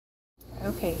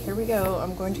Okay, here we go.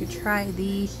 I'm going to try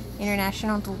the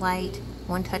International Delight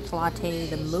One Touch Latte,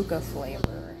 the Mocha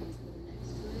flavor.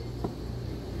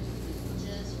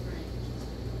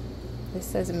 This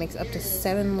says it makes up to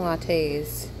 7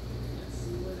 lattes.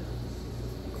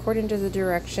 According to the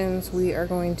directions, we are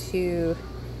going to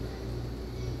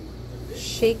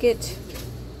shake it,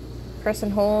 press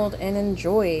and hold, and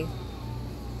enjoy.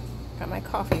 Got my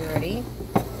coffee ready.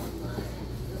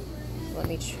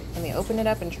 Let me open it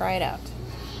up and try it out.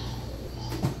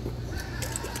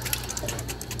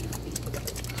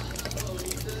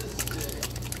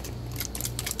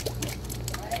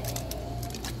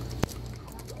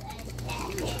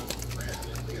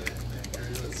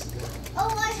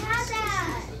 Oh, I had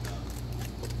that.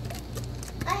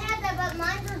 I had that, but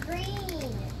mine were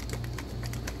green.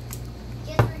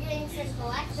 Guess we're getting some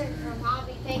collection from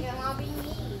Hobby Pig and Hobby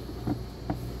Me.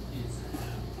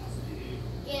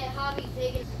 Get Hobby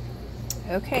Pig.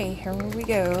 Okay, here we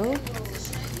go.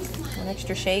 One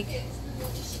extra shake.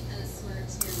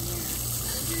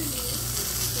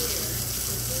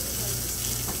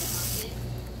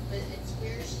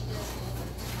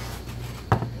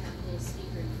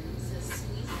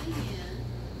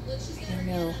 I don't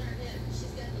know.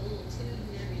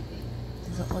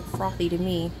 Doesn't look frothy to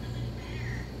me.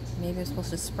 Maybe I'm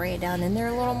supposed to spray it down in there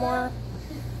a little more.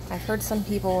 I've heard some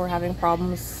people were having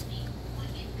problems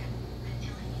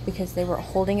because they weren't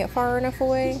holding it far enough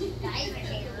away. I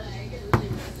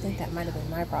think that might have been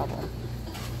my problem.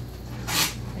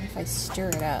 What if I stir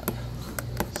it up?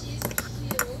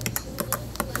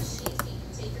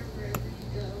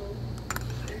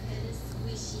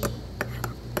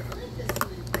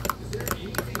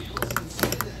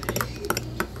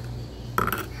 I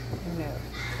don't know.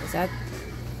 Is that...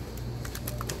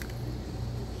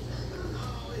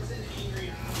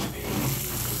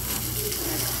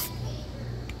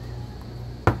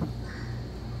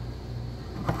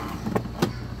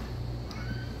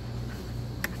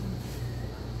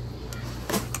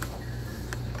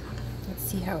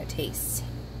 see how it tastes.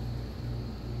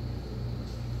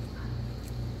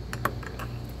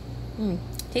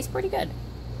 Tastes pretty good.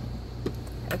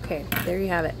 Okay, there you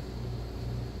have it.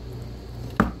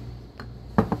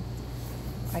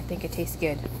 I think it tastes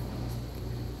good.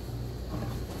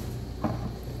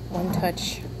 One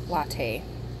Touch Latte.